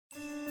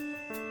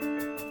Welcome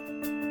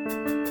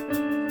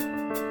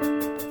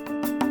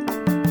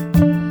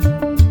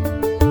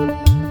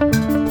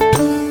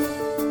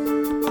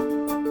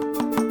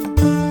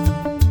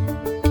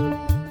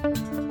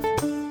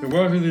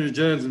to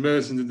Regenerative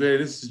Medicine Today.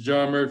 This is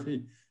John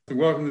Murphy.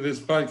 Welcome to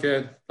this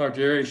podcast.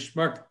 Dr. Eric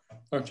Schmuck.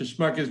 Dr.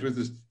 Schmuck is with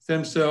the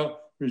Stem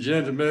Cell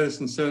Regenerative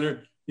Medicine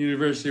Center,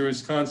 University of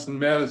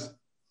Wisconsin-Madison.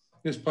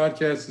 This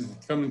podcast is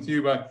coming to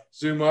you by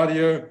Zoom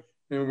Audio,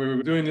 and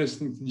we're doing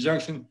this in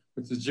conjunction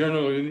with the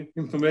Journal of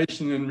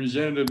Inflammation and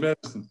Regenerative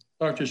Medicine.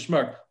 Dr.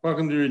 Schmuck,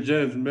 welcome to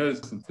Regenerative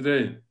Medicine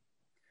Today.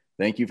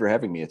 Thank you for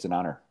having me. It's an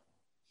honor.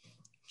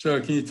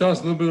 So can you tell us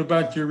a little bit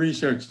about your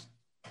research?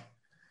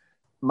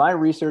 My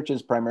research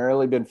has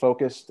primarily been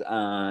focused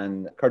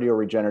on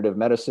cardioregenerative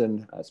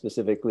medicine,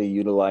 specifically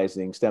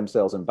utilizing stem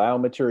cells and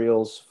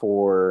biomaterials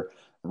for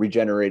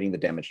regenerating the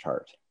damaged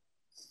heart.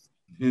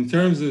 In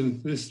terms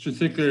of this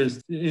particular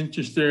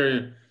interest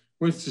area,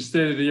 what's the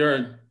state of the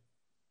art?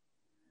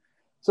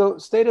 So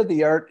state of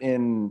the art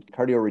in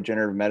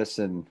cardioregenerative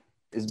medicine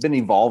has been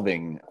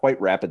evolving quite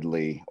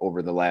rapidly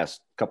over the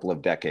last couple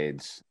of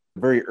decades.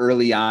 Very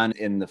early on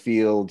in the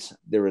field,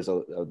 there was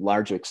a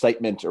large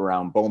excitement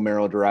around bone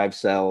marrow-derived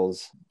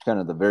cells. Kind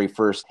of the very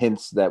first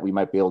hints that we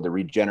might be able to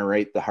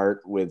regenerate the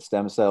heart with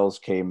stem cells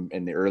came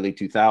in the early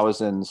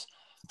 2000s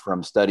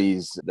from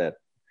studies that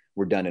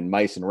were done in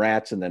mice and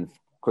rats and then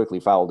quickly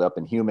followed up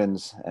in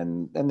humans.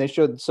 And they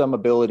showed some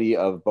ability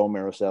of bone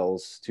marrow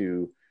cells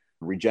to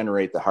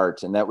regenerate the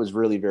heart. And that was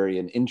really very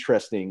an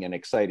interesting and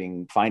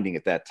exciting finding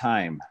at that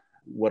time.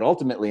 What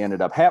ultimately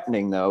ended up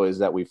happening, though, is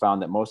that we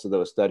found that most of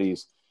those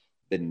studies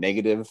been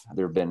negative.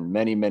 There have been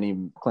many,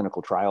 many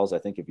clinical trials. I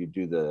think if you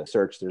do the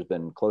search, there's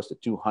been close to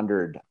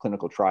 200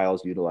 clinical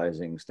trials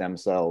utilizing stem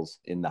cells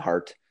in the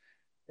heart.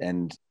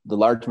 And the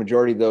large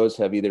majority of those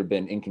have either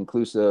been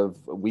inconclusive,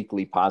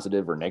 weakly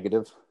positive, or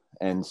negative.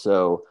 And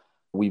so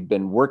we've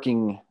been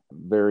working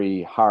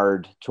very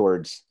hard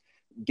towards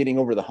getting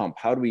over the hump.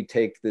 How do we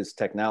take this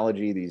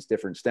technology, these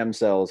different stem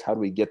cells, how do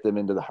we get them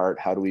into the heart?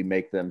 How do we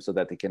make them so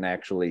that they can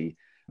actually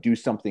do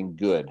something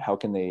good? How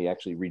can they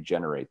actually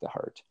regenerate the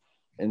heart?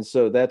 And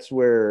so that's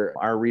where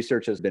our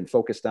research has been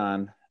focused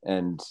on.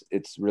 And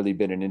it's really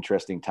been an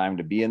interesting time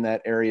to be in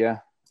that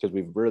area because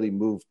we've really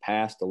moved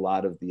past a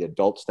lot of the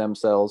adult stem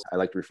cells. I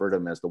like to refer to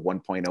them as the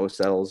 1.0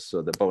 cells.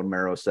 So the bone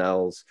marrow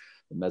cells,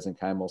 the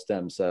mesenchymal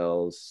stem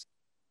cells,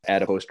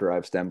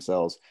 adipose-derived stem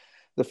cells.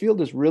 The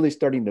field is really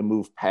starting to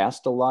move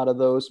past a lot of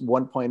those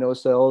 1.0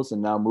 cells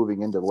and now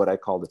moving into what I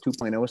call the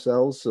 2.0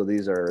 cells. So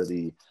these are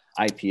the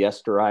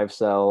iPS-derived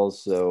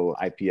cells, so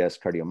iPS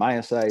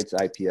cardiomyocytes,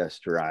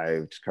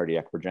 iPS-derived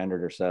cardiac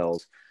progenitor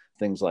cells,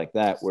 things like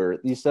that, where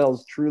these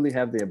cells truly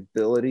have the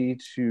ability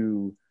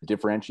to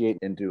differentiate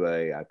into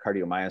a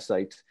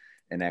cardiomyocyte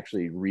and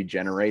actually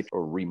regenerate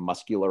or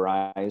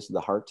remuscularize the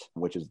heart,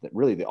 which is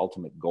really the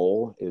ultimate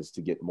goal, is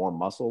to get more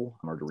muscle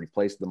or to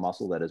replace the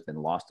muscle that has been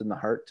lost in the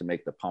heart to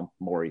make the pump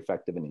more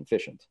effective and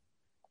efficient.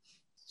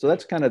 So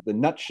that's kind of the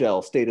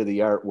nutshell state of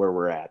the art where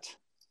we're at.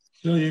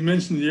 So you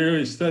mentioned the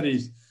early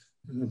studies.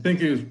 I think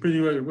it was pretty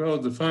well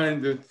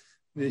defined that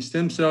the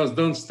stem cells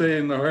don't stay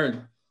in the heart.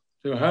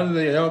 So how do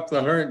they help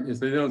the heart if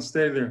they don't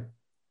stay there?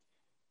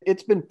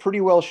 It's been pretty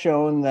well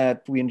shown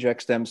that we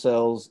inject stem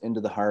cells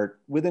into the heart.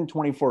 Within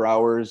 24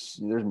 hours,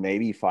 there's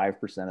maybe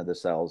 5% of the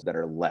cells that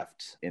are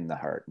left in the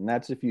heart. And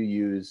that's if you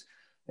use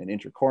an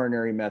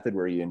intracoronary method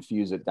where you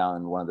infuse it down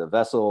in one of the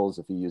vessels,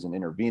 if you use an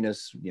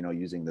intravenous,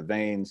 using the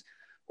veins,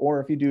 or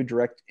if you do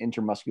direct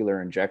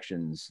intramuscular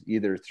injections,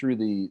 either through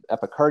the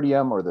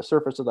epicardium or the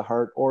surface of the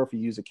heart, or if you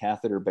use a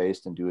catheter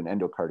based and do an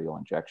endocardial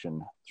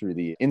injection through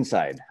the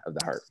inside of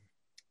the heart.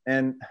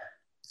 And,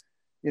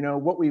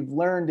 what we've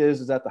learned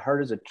is that the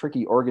heart is a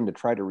tricky organ to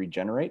try to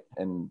regenerate.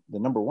 And the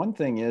number one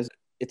thing is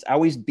it's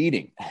always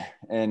beating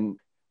and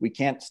we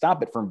can't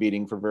stop it from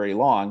beating for very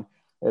long.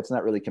 It's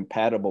not really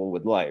compatible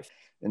with life.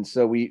 And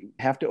so we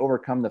have to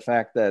overcome the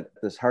fact that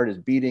this heart is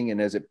beating,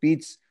 and as it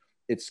beats,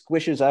 it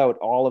squishes out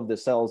all of the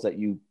cells that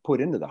you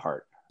put into the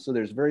heart. So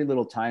there's very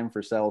little time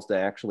for cells to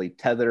actually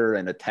tether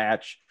and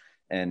attach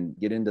and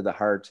get into the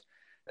heart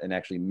and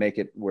actually make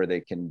it where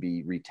they can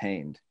be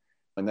retained.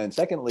 And then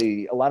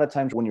secondly, a lot of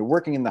times when you're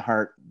working in the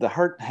heart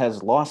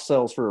has lost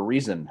cells for a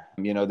reason.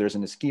 There's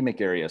an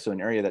ischemic area, so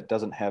an area that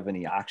doesn't have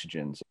any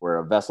oxygen, where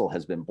a vessel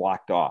has been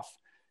blocked off.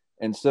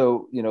 And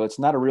so, it's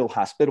not a real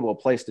hospitable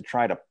place to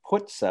try to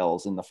put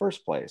cells in the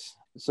first place.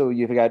 So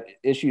you've got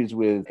issues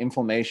with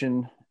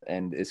inflammation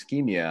and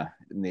ischemia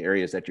in the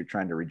areas that you're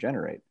trying to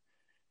regenerate.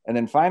 And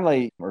then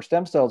finally, our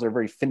stem cells are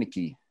very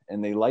finicky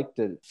and they like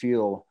to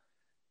feel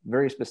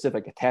very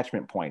specific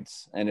attachment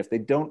points. And if they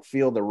don't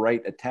feel the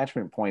right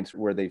attachment points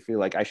where they feel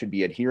like I should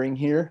be adhering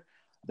here,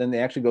 then they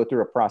actually go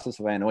through a process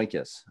of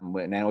anoikis. And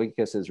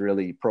anoikis is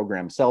really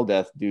programmed cell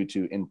death due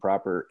to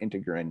improper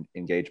integrin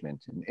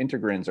engagement. And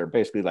integrins are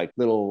basically like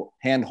little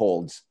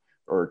handholds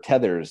or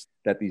tethers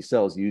that these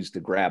cells use to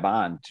grab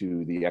on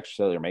to the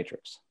extracellular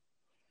matrix.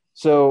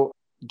 So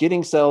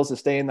getting cells to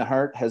stay in the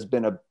heart has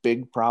been a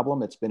big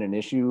problem. It's been an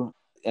issue.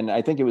 And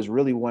I think it was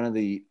really one of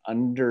the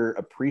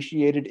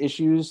underappreciated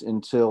issues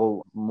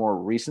until more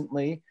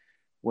recently,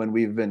 when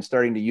we've been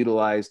starting to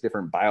utilize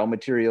different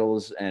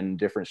biomaterials and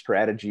different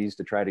strategies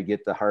to try to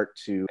get the heart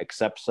to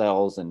accept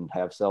cells and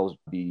have cells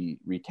be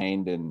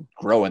retained and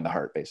grow in the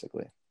heart,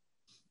 basically.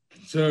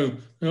 So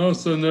I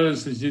also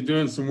noticed that you're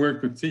doing some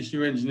work with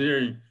tissue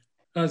engineering.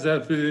 How's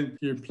that fit into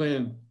your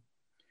plan?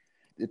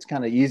 It's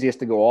kind of easiest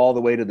to go all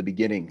the way to the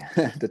beginning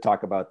to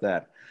talk about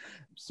that.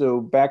 So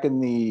back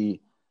in the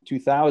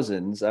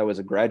 2000s, I was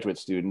a graduate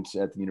student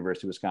at the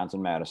University of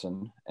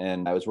Wisconsin-Madison,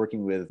 and I was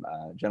working with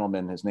a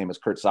gentleman. His name is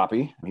Kurt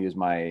Soppe. He was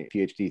my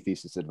PhD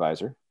thesis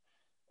advisor.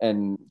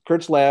 And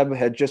Kurt's lab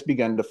had just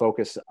begun to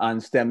focus on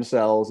stem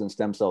cells and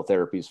stem cell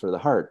therapies for the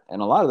heart.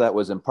 And a lot of that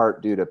was in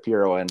part due to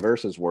Piero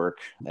Anversa's work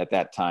at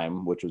that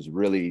time, which was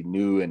really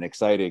new and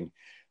exciting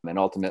and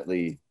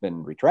ultimately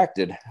been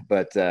retracted.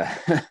 But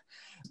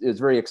it was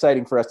very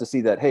exciting for us to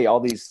see that, hey, all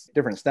these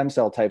different stem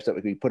cell types that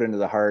we could put into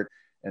the heart,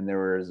 and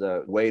there was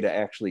a way to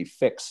actually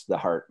fix the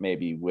heart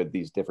maybe with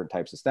these different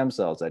types of stem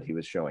cells that he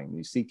was showing,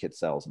 these c-Kit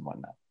cells and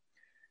whatnot.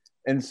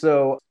 And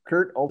so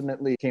Kurt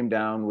ultimately came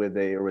down with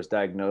or was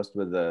diagnosed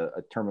with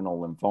a terminal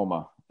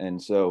lymphoma.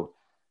 And so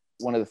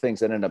one of the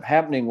things that ended up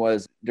happening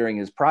was during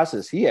his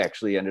process, he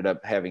actually ended up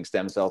having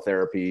stem cell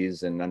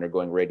therapies and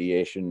undergoing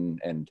radiation,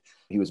 and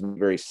he was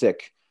very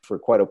sick for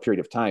quite a period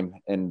of time.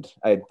 And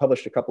I had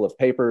published a couple of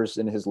papers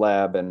in his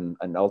lab, and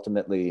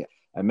ultimately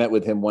I met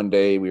with him one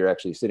day. We were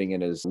actually sitting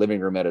in his living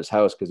room at his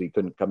house because he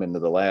couldn't come into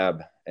the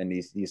lab. And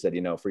he said,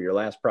 for your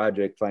last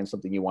project, find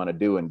something you want to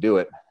do and do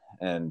it.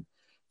 And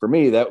for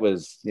me, that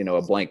was,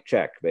 a blank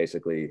check,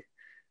 basically.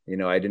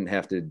 I didn't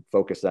have to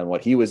focus on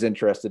what he was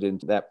interested in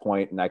to that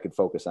point, and I could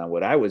focus on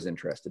what I was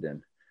interested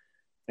in.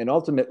 And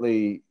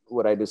ultimately,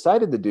 what I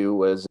decided to do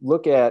was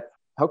look at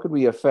how could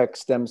we affect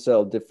stem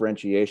cell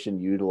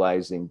differentiation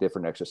utilizing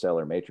different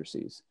extracellular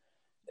matrices.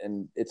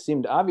 And it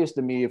seemed obvious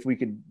to me if we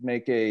could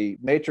make a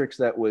matrix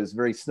that was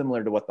very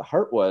similar to what the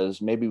heart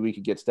was, maybe we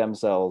could get stem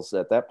cells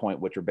at that point,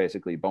 which are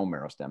basically bone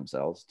marrow stem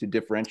cells, to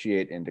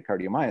differentiate into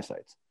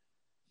cardiomyocytes.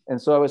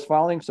 And so I was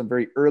following some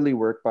very early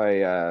work by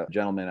a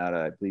gentleman out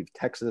of, I believe,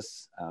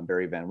 Texas,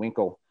 Barry Van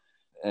Winkle.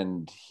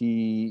 And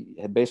he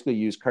had basically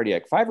used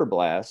cardiac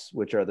fibroblasts,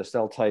 which are the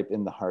cell type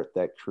in the heart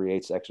that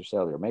creates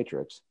extracellular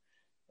matrix,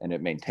 and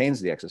it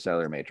maintains the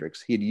extracellular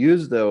matrix. He'd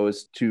used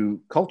those to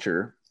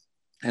culture,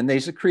 and they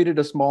secreted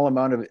a small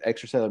amount of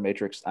extracellular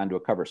matrix onto a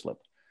cover slip.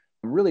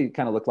 It really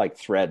kind of looked like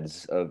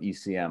threads of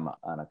ECM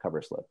on a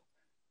cover slip.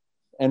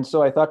 And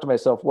so I thought to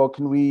myself, well,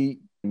 can we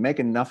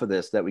make enough of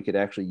this that we could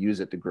actually use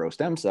it to grow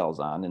stem cells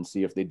on and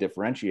see if they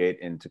differentiate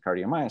into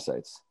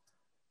cardiomyocytes?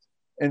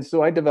 And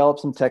so I developed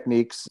some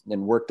techniques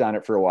and worked on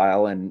it for a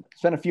while and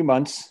spent a few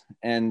months.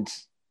 And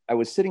I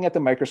was sitting at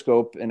the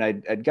microscope, and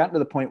I'd gotten to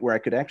the point where I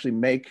could actually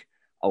make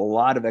a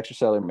lot of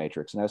extracellular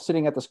matrix. And I was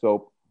sitting at the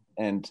scope,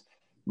 and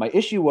my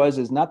issue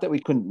is not that we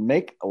couldn't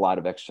make a lot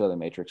of extracellular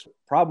matrix. The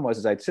problem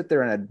was I'd sit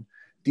there and I'd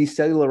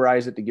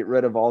decellularize it to get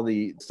rid of all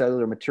the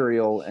cellular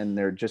material, and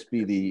there'd just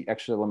be the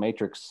extracellular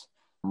matrix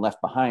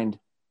left behind.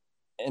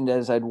 And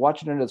as I'd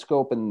watch it under the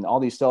scope and all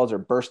these cells are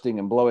bursting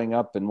and blowing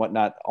up and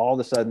whatnot, all of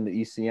a sudden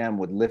the ECM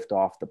would lift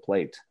off the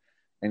plate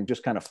and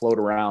just kind of float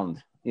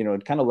around.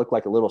 It kind of looked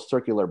like a little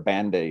circular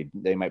Band-Aid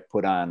they might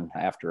put on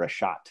after a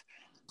shot,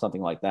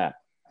 something like that.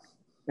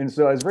 And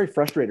so I was very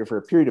frustrated for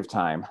a period of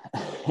time.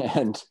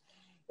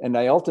 And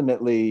I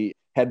ultimately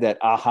had that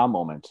aha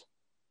moment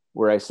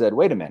where I said,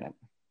 wait a minute,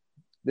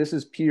 this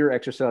is pure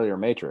extracellular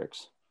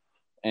matrix.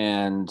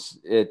 And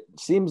it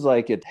seems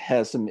like it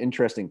has some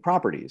interesting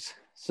properties.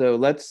 So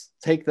let's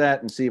take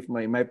that and see if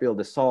we might be able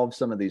to solve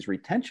some of these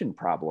retention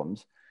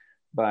problems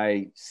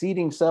by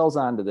seeding cells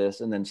onto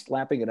this and then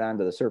slapping it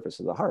onto the surface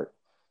of the heart.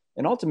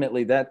 And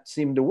ultimately that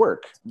seemed to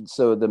work.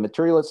 So the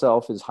material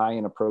itself is high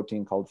in a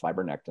protein called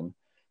fibronectin.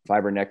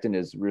 Fibronectin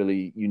is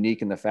really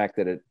unique in the fact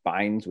that it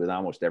binds with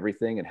almost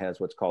everything. It has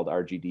what's called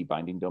RGD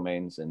binding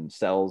domains, and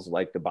cells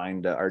like to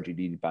bind to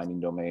RGD binding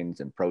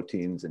domains, and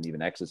proteins and even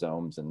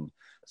exosomes and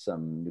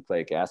some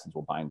nucleic acids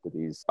will bind to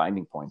these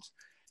binding points.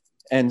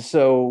 And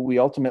so we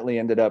ultimately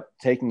ended up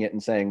taking it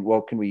and saying,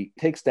 well, can we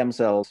take stem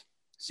cells,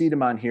 seed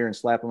them on here and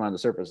slap them on the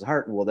surface of the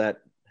heart? And will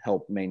that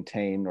help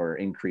maintain or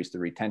increase the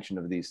retention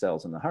of these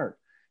cells in the heart?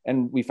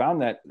 And we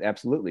found that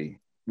absolutely.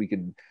 We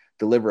could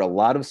deliver a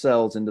lot of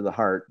cells into the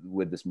heart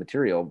with this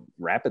material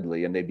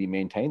rapidly, and they'd be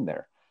maintained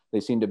there. They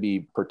seem to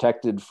be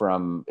protected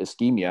from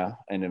ischemia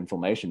and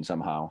inflammation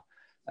somehow.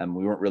 And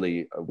we weren't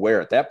really aware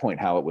at that point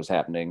how it was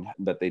happening,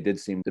 but they did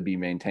seem to be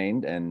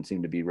maintained and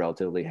seem to be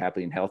relatively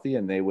happy and healthy.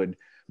 And they would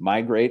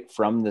migrate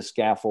from the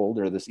scaffold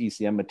or this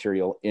ECM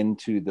material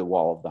into the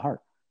wall of the heart.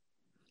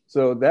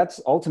 So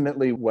that's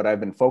ultimately what I've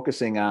been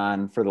focusing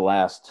on for the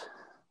last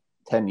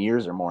 10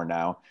 years or more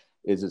now,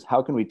 is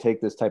how can we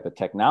take this type of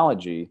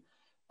technology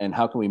and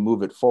how can we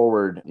move it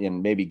forward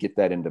and maybe get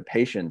that into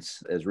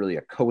patients as really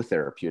a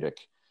co-therapeutic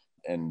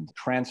and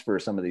transfer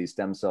some of these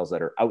stem cells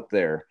that are out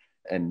there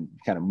and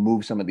kind of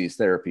move some of these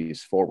therapies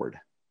forward.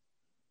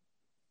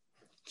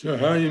 So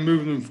how are you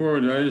moving them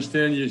forward? I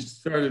understand you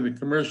started a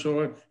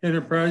commercial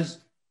enterprise.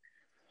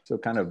 So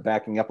kind of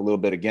backing up a little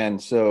bit again.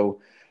 So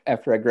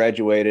after I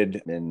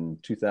graduated in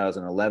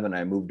 2011,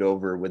 I moved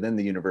over within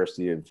the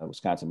University of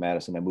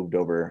Wisconsin-Madison. I moved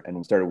over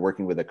and started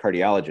working with a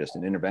cardiologist,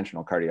 an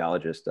interventional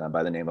cardiologist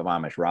by the name of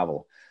Amish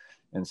Raval.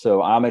 And so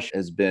Amish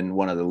has been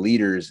one of the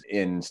leaders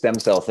in stem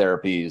cell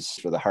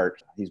therapies for the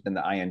heart. He's been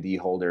the IND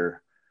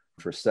holder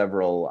for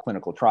several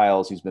clinical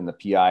trials. He's been the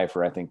PI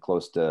for, I think,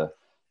 close to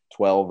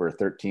 12 or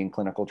 13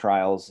 clinical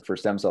trials for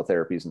stem cell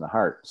therapies in the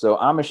heart. So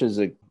Amish is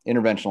an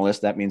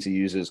interventionalist. That means he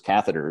uses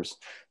catheters.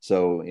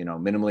 So,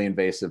 minimally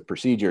invasive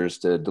procedures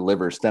to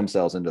deliver stem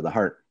cells into the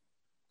heart.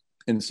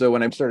 And so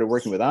when I started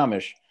working with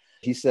Amish,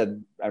 he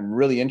said, I'm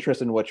really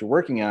interested in what you're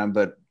working on,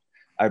 but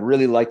I'd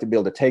really like to be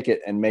able to take it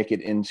and make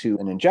it into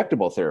an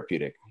injectable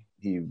therapeutic.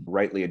 He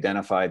rightly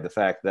identified the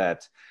fact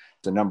that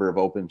the number of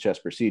open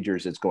chest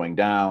procedures is going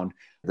down.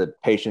 The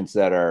patients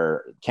that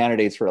are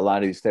candidates for a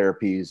lot of these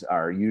therapies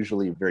are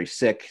usually very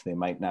sick. They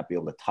might not be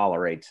able to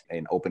tolerate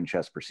an open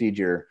chest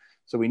procedure.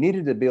 So we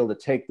needed to be able to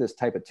take this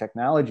type of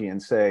technology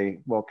and say,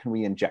 well, can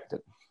we inject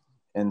it?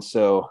 And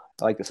so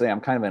I like to say I'm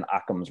kind of an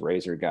Occam's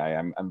razor guy.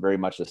 I'm very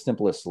much the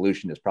simplest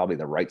solution is probably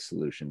the right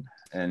solution.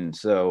 And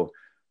so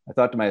I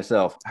thought to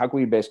myself, how can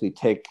we basically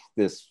take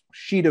this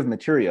sheet of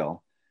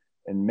material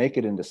and make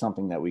it into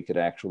something that we could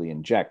actually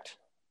inject?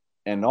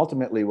 And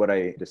ultimately, what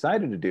I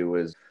decided to do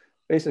was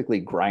basically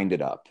grind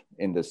it up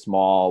into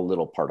small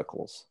little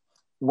particles.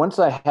 Once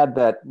I had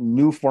that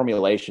new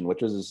formulation,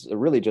 which is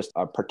really just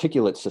a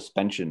particulate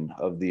suspension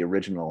of the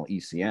original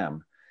ECM,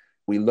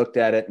 we looked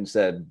at it and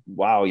said,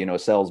 wow,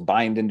 cells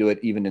bind into it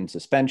even in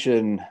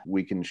suspension.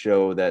 We can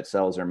show that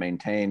cells are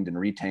maintained and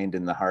retained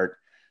in the heart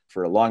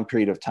for a long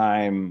period of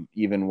time,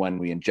 even when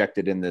we inject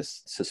it in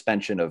this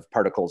suspension of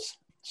particles.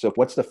 So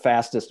what's the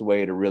fastest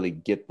way to really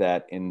get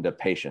that into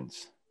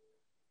patients?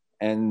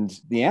 And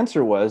the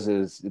answer was,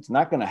 it's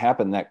not going to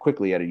happen that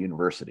quickly at a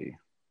university.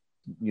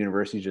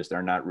 Universities just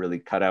are not really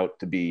cut out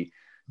to be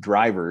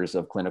drivers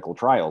of clinical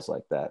trials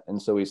like that.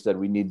 And so we said,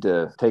 we need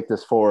to take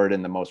this forward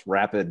in the most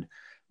rapid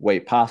way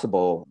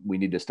possible. We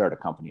need to start a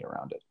company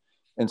around it.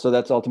 And so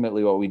that's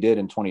ultimately what we did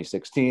in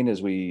 2016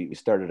 is we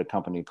started a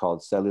company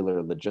called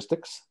Cellular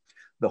Logistics.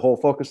 The whole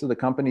focus of the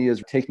company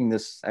is taking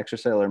this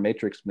extracellular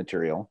matrix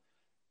material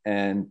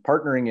and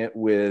partnering it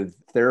with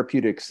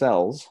therapeutic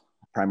cells,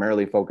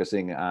 primarily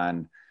focusing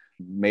on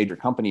major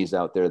companies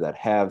out there that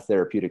have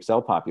therapeutic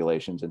cell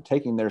populations and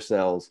taking their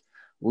cells,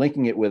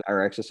 linking it with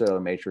our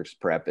extracellular matrix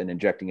prep and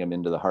injecting them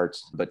into the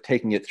hearts, but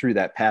taking it through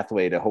that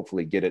pathway to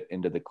hopefully get it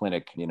into the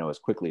clinic, as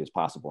quickly as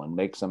possible and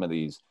make some of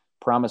these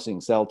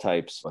promising cell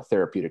types a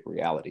therapeutic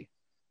reality.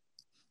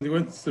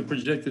 What's the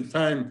projected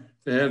time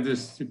to have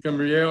this become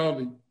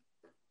reality?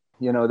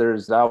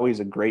 There's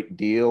always a great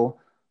deal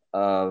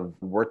of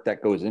work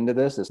that goes into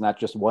this. It's not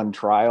just one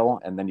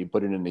trial and then you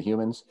put it into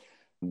humans.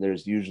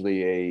 There's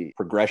usually a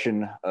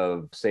progression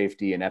of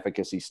safety and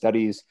efficacy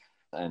studies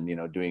and,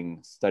 doing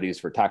studies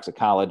for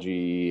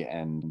toxicology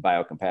and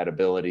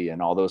biocompatibility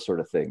and all those sort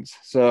of things.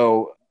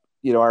 So,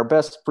 our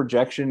best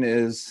projection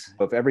is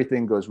if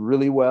everything goes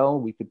really well,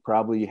 we could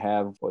probably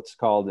have what's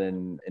called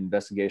an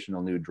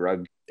investigational new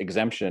drug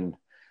exemption,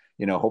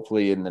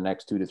 hopefully in the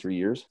next 2 to 3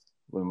 years,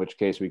 in which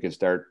case we could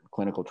start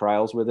clinical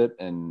trials with it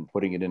and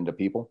putting it into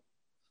people.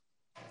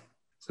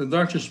 So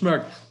Dr.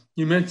 Schmuck,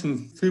 you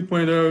mentioned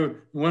 2.0 and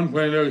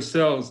 1.0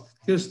 cells.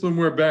 Give us a little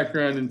more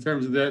background in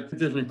terms of that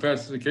different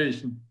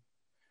classification.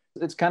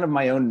 It's kind of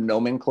my own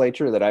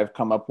nomenclature that I've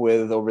come up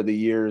with over the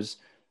years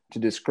to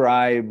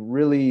describe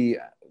really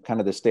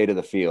kind of the state of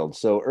the field.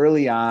 So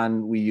early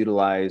on, we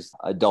utilized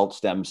adult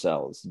stem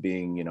cells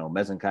being,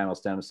 mesenchymal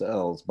stem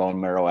cells,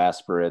 bone marrow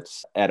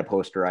aspirates,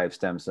 adipose-derived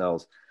stem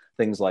cells,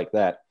 things like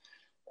that.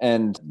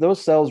 And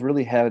those cells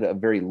really had a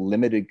very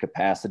limited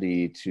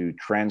capacity to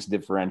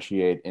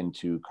transdifferentiate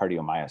into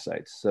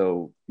cardiomyocytes.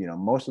 So,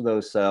 most of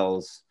those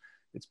cells,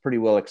 it's pretty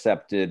well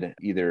accepted,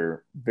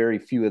 either very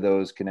few of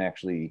those can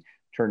actually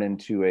turn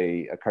into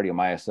a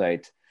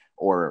cardiomyocyte,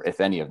 or if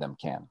any of them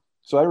can.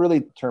 So I really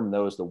term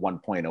those the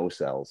 1.0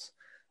 cells.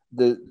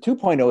 The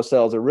 2.0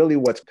 cells are really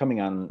what's coming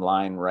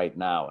online right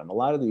now. And a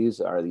lot of these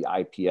are the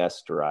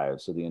iPS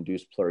derived, so the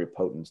induced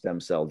pluripotent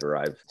stem cell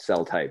derived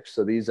cell types.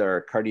 So these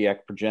are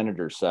cardiac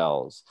progenitor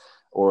cells,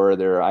 or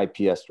they're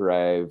iPS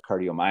derived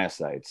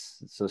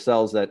cardiomyocytes. So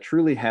cells that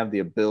truly have the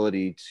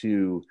ability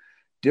to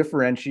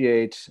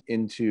differentiate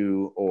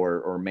into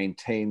or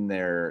maintain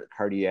their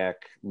cardiac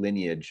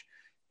lineage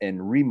and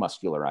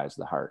remuscularize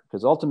the heart.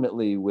 Because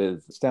ultimately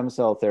with stem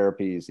cell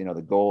therapies,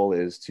 the goal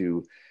is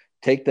to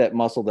take that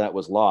muscle that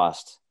was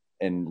lost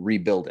and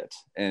rebuild it.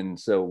 And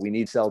so we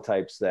need cell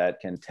types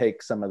that can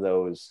take some of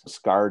those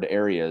scarred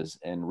areas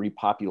and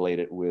repopulate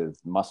it with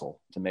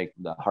muscle to make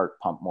the heart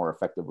pump more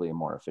effectively and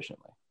more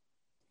efficiently.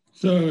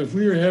 So if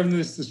we were having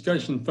this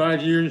discussion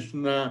 5 years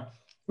from now,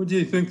 what do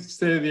you think the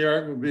state of the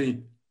art will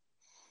be?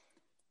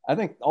 I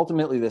think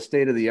ultimately the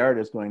state of the art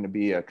is going to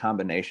be a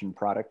combination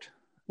product.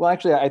 Well,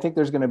 actually, I think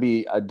there's going to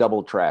be a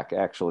double track,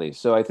 actually.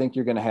 So I think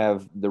you're going to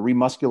have the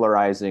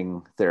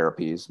remuscularizing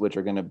therapies, which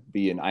are going to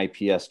be an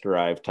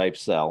iPS-derived type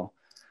cell.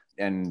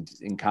 and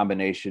in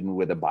combination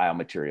with a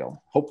biomaterial,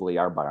 hopefully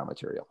our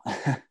biomaterial.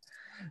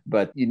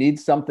 But you need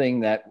something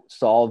that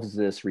solves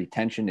this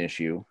retention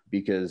issue,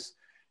 because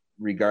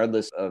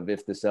regardless of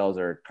if the cells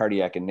are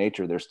cardiac in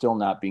nature, they're still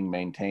not being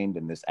maintained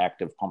in this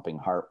active pumping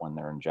heart when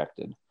they're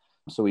injected.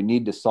 So we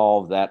need to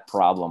solve that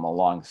problem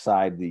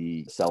alongside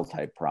the cell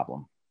type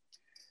problem.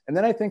 And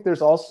then I think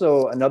there's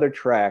also another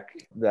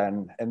track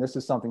then, and this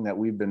is something that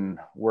we've been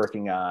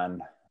working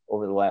on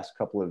over the last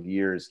couple of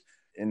years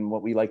in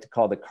what we like to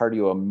call the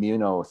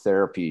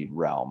cardioimmunotherapy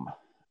realm.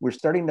 We're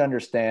starting to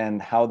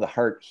understand how the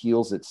heart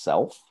heals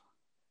itself,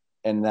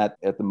 and that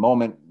at the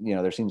moment,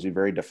 there seems to be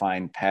very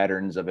defined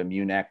patterns of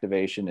immune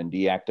activation and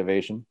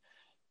deactivation.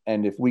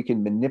 And if we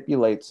can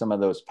manipulate some of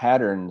those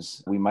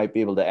patterns, we might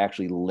be able to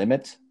actually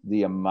limit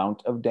the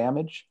amount of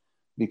damage,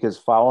 because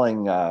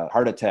following a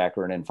heart attack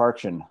or an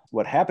infarction,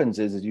 what happens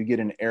is you get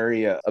an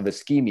area of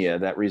ischemia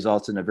that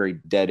results in a very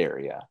dead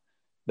area.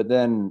 But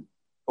then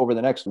over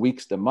the next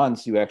weeks to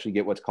months, you actually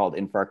get what's called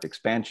infarct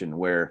expansion,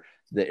 where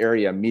the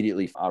area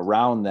immediately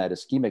around that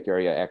ischemic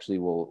area actually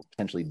will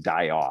potentially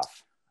die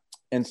off.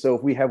 And so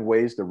if we have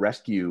ways to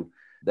rescue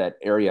that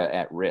area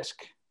at risk,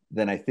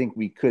 then I think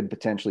we could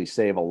potentially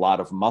save a lot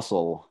of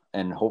muscle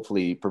and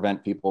hopefully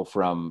prevent people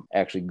from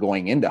actually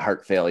going into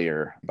heart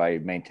failure by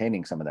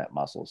maintaining some of that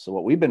muscle. So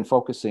what we've been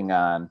focusing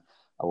on,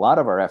 a lot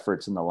of our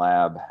efforts in the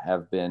lab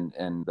have been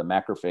in the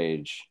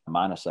macrophage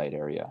monocyte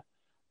area.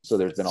 So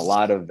there's been a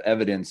lot of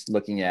evidence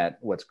looking at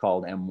what's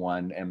called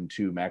M1,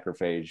 M2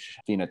 macrophage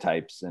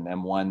phenotypes, and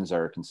M1s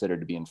are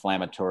considered to be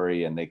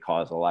inflammatory and they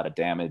cause a lot of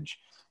damage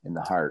in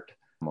the heart,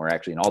 or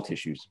actually in all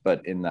tissues.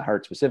 But in the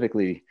heart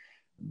specifically,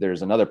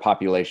 there's another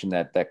population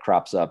that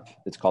crops up.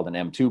 It's called an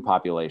M2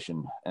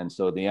 population. And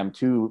so the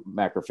M2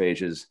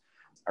 macrophages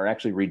are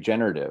actually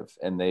regenerative,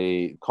 and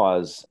they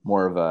cause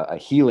more of a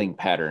healing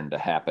pattern to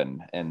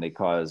happen, and they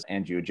cause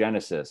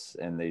angiogenesis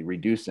and they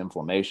reduce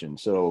inflammation.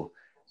 So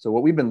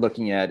what we've been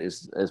looking at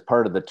is, as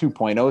part of the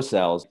 2.0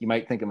 cells, you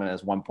might think of them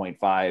as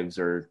 1.5s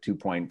or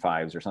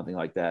 2.5s or something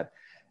like that,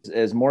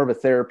 as more of a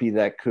therapy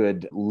that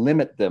could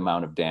limit the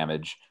amount of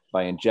damage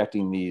by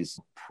injecting these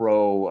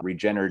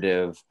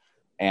pro-regenerative,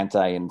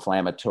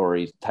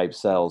 anti-inflammatory type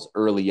cells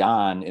early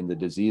on in the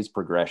disease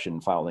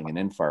progression following an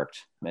infarct.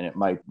 And it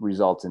might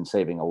result in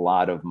saving a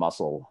lot of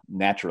muscle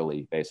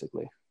naturally,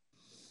 basically.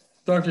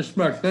 Dr.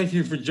 Schmuck, thank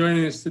you for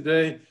joining us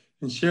today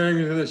and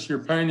sharing with us your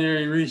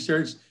pioneering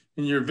research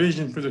and your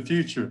vision for the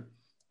future.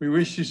 We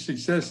wish you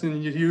success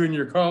in you and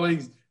your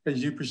colleagues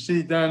as you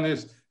proceed down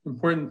this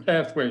important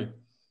pathway.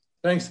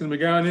 Thanks to the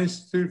McGowan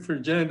Institute for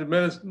Regenerative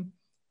Medicine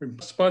for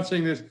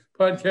sponsoring this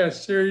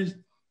podcast series.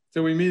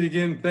 Till we meet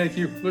again, thank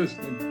you for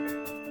listening.